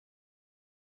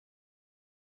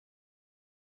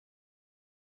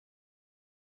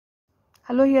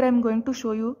Hello, here I am going to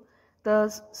show you the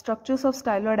structures of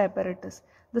styloid apparatus.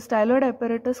 The styloid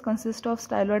apparatus consists of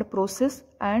styloid process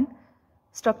and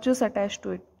structures attached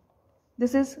to it.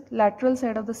 This is lateral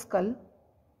side of the skull.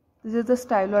 This is the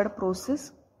styloid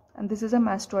process and this is a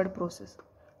mastoid process.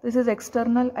 This is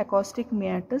external acoustic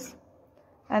meatus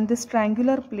and this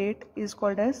triangular plate is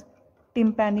called as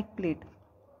tympanic plate.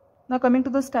 Now coming to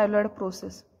the styloid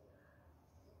process.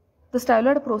 The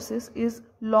styloid process is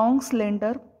long,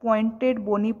 slender, pointed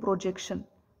bony projection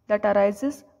that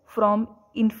arises from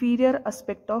inferior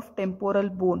aspect of temporal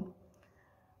bone.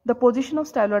 The position of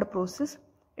styloid process,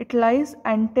 it lies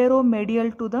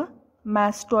anteromedial to the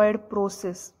mastoid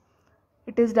process.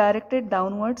 It is directed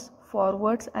downwards,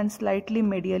 forwards and slightly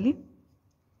medially.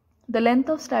 The length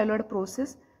of styloid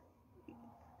process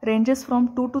ranges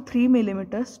from 2 to 3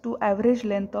 millimeters to average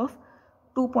length of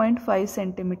 2.5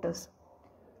 centimeters.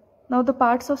 Now the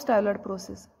parts of styloid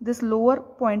process. This lower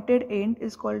pointed end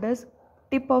is called as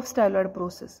tip of styloid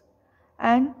process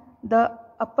and the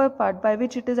upper part by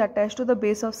which it is attached to the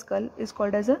base of skull is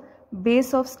called as a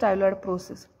base of styloid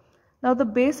process. Now the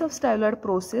base of styloid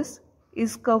process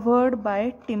is covered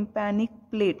by tympanic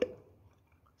plate.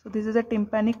 So this is a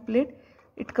tympanic plate.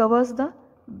 It covers the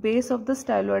base of the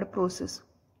styloid process.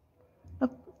 Now,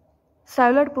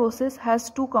 styloid process has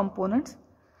two components.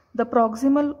 The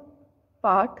proximal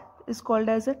part is called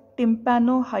as a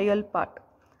tympanohyal part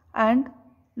and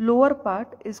lower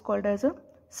part is called as a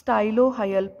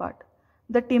stylohyal part.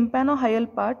 The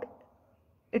tympanohyal part,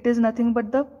 it is nothing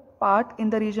but the part in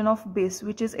the region of base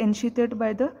which is ensheathed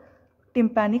by the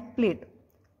tympanic plate,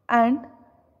 and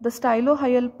the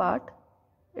stylohyal part,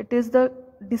 it is the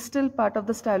distal part of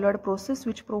the styloid process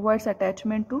which provides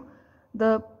attachment to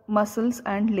the muscles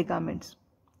and ligaments.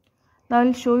 Now I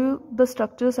will show you the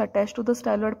structures attached to the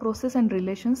styloid process and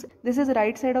relations. This is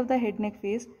right side of the head neck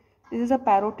face. This is a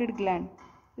parotid gland.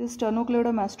 This is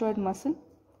sternocleidomastoid muscle.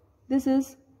 This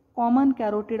is common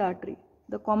carotid artery.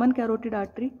 The common carotid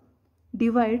artery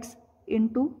divides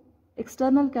into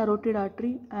external carotid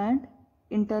artery and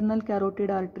internal carotid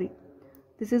artery.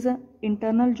 This is an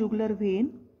internal jugular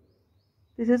vein.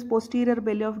 This is posterior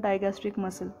belly of digastric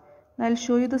muscle. Now I will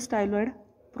show you the styloid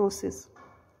process.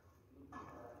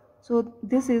 So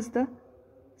this is the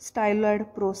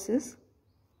styloid process.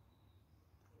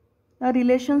 Now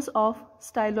relations of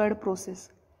styloid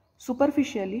process.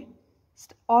 Superficially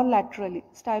or laterally,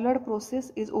 styloid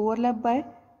process is overlapped by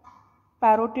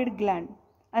parotid gland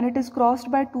and it is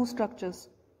crossed by two structures.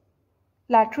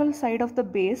 Lateral side of the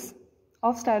base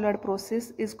of styloid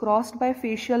process is crossed by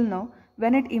facial nerve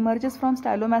when it emerges from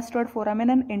stylomastoid foramen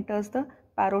and enters the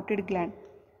parotid gland,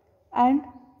 and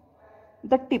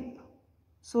the tip.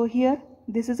 So here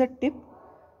this is a tip.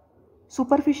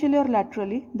 Superficially or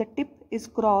laterally, the tip is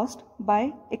crossed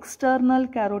by external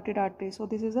carotid artery. So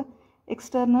this is a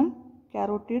external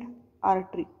carotid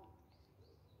artery.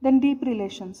 Then deep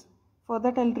relations. For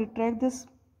that I will retract this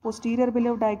posterior belly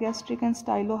of digastric and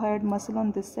stylohyoid muscle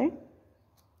on this side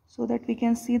so that we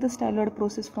can see the styloid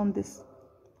process from this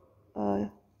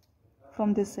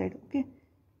side. Okay.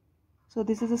 So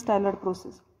this is the styloid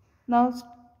process. Now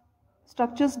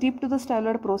structures deep to the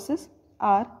styloid process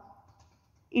are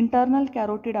internal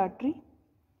carotid artery,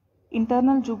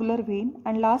 internal jugular vein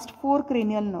and last four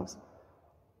cranial nerves.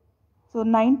 So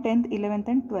 9th, 10th, 11th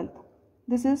and 12th.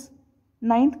 This is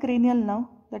 9th cranial nerve,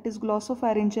 that is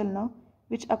glossopharyngeal nerve,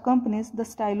 which accompanies the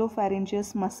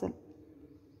Stylopharyngeus muscle.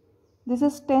 This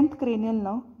is 10th cranial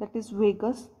nerve, that is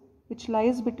vagus, which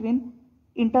lies between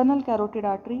internal carotid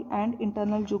artery and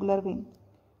internal jugular vein.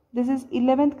 This is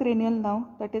 11th cranial nerve,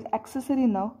 that is accessory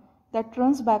nerve, that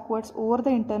runs backwards over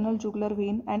the internal jugular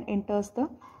vein and enters the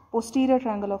posterior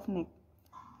triangle of neck.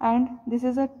 And this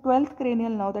is a 12th cranial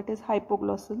nerve, that is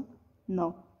hypoglossal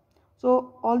nerve.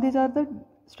 So all these are the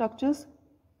structures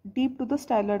deep to the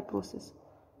styloid process.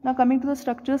 Now coming to the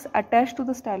structures attached to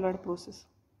the styloid process.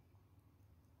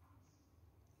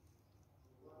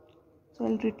 So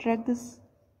I will retract this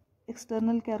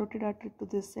external carotid artery to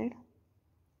this side.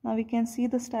 Now we can see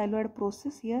the styloid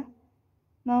process here.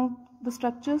 Now the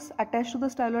structures attached to the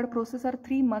styloid process are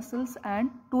three muscles and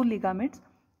two ligaments.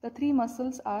 The three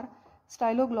muscles are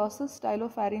Styloglossus,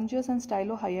 Stylopharyngeus and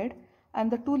Stylohyoid,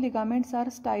 and the two ligaments are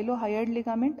Stylohyoid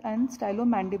ligament and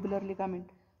Stylomandibular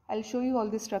ligament. I will show you all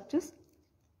these structures.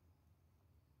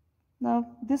 Now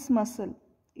this muscle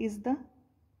is the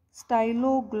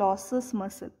Styloglossus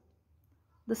muscle.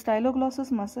 The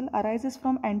Styloglossus muscle arises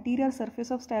from anterior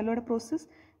surface of styloid process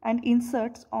and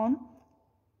inserts on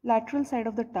lateral side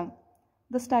of the tongue.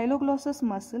 The Styloglossus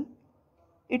muscle,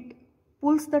 it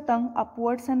pulls the tongue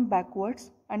upwards and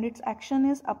backwards and its action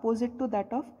is opposite to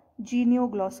that of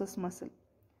genioglossus muscle.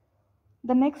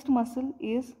 The next muscle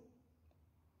is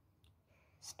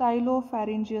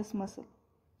Stylopharyngeus muscle.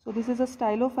 So this is a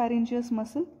Stylopharyngeus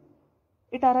muscle.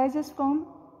 It arises from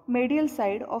medial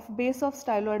side of base of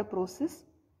styloid process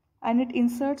and it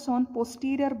inserts on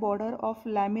posterior border of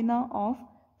lamina of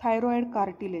thyroid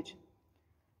cartilage.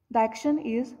 The action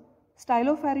is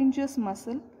Stylopharyngeus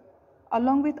muscle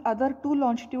along with other two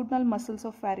longitudinal muscles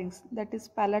of pharynx, that is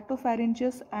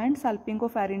palatopharyngeus and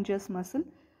salpingopharyngeus muscle,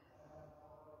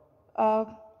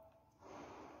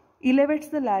 elevates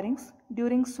the larynx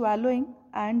during swallowing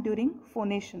and during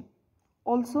phonation.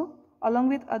 Also, along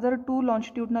with other two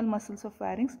longitudinal muscles of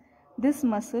pharynx, this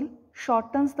muscle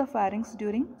shortens the pharynx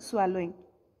during swallowing.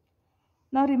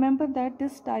 Now remember that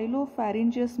this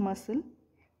Stylopharyngeus muscle,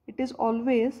 it is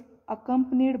always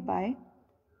accompanied by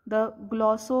the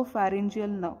glossopharyngeal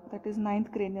nerve, that is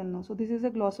 9th cranial nerve. So this is a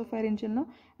glossopharyngeal nerve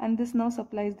and this nerve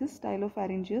supplies this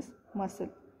Stylopharyngeus muscle.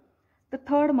 The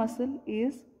third muscle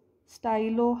is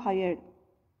Stylohyoid.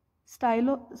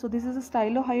 So this is a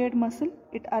Stylohyoid muscle.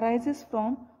 It arises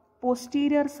from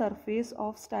posterior surface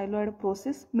of styloid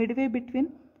process midway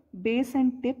between base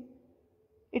and tip.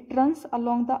 It runs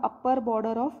along the upper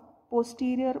border of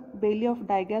posterior belly of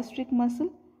digastric muscle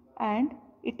and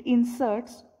it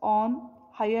inserts on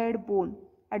hyoid bone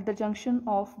at the junction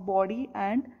of body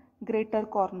and greater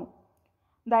cornu.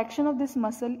 The action of this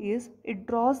muscle is it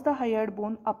draws the hyoid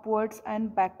bone upwards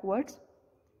and backwards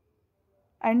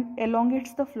and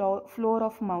elongates the floor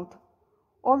of mouth.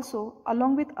 Also,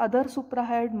 along with other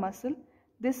suprahyoid muscle,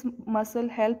 this muscle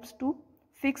helps to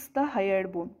fix the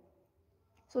hyoid bone.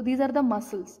 So these are the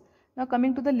muscles. Now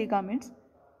coming to the ligaments.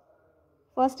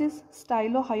 First is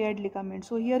stylohyoid ligament.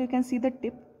 So here you can see the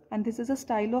tip and this is a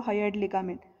stylohyoid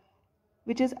ligament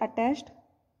which is attached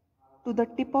to the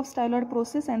tip of styloid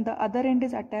process and the other end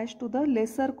is attached to the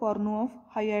lesser cornu of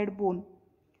hyoid bone.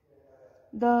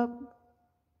 The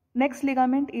next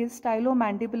ligament is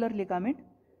stylomandibular ligament.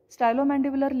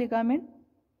 Stylomandibular ligament,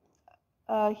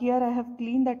 here I have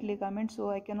cleaned that ligament so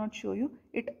I cannot show you.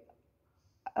 It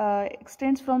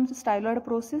extends from the styloid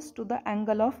process to the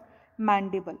angle of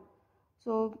mandible.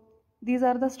 So these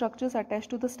are the structures attached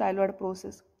to the styloid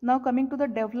process. Now coming to the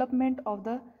development of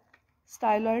the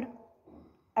styloid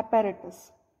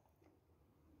apparatus.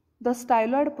 The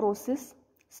styloid process,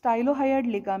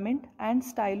 stylohyoid ligament and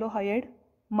stylohyoid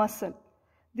muscle.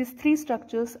 These three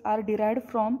structures are derived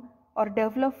from or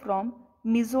developed from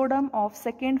mesoderm of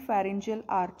second pharyngeal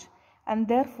arch and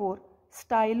therefore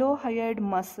stylohyoid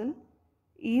muscle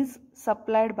is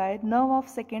supplied by nerve of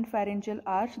second pharyngeal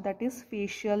arch, that is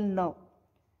facial nerve.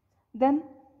 Then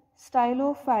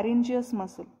Stylopharyngeus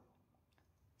muscle.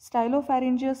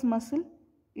 Stylopharyngeus muscle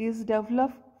is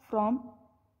developed from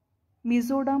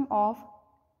mesoderm of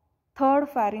third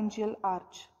pharyngeal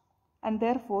arch and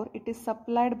therefore it is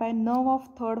supplied by nerve of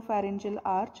third pharyngeal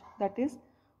arch, that is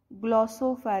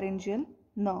glossopharyngeal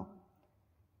nerve.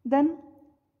 Then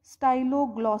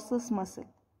Styloglossus muscle.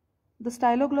 The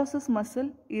Styloglossus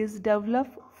muscle is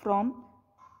developed from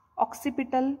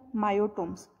occipital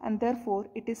myotomes and therefore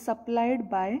it is supplied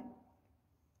by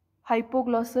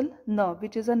hypoglossal nerve,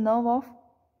 which is a nerve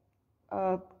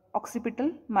of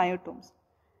occipital myotomes.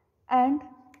 And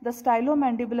the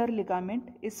stylomandibular ligament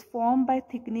is formed by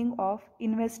thickening of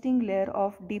investing layer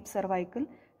of deep cervical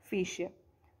fascia.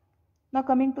 Now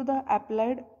coming to the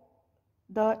applied,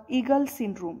 the Eagle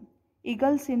syndrome.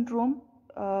 Eagle syndrome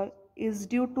is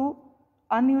due to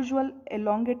unusual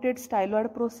elongated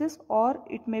styloid process or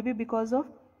it may be because of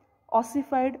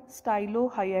ossified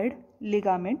stylohyoid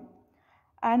ligament,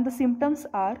 and the symptoms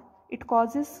are it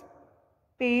causes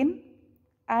pain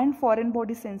and foreign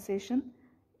body sensation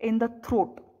in the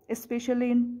throat,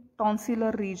 especially in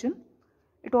tonsillar region.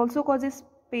 It also causes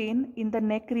pain in the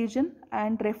neck region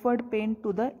and referred pain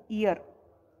to the ear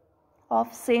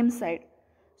of same side.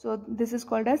 So this is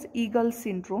called as Eagle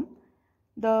syndrome.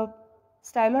 The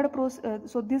styloid process,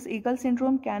 so this Eagle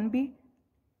syndrome can be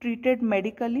treated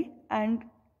medically, and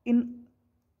in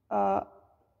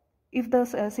if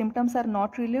the symptoms are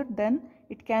not relieved, then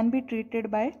it can be treated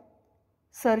by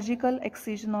surgical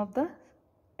excision of the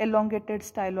elongated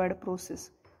styloid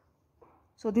process.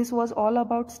 So this was all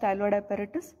about styloid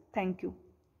apparatus. Thank you.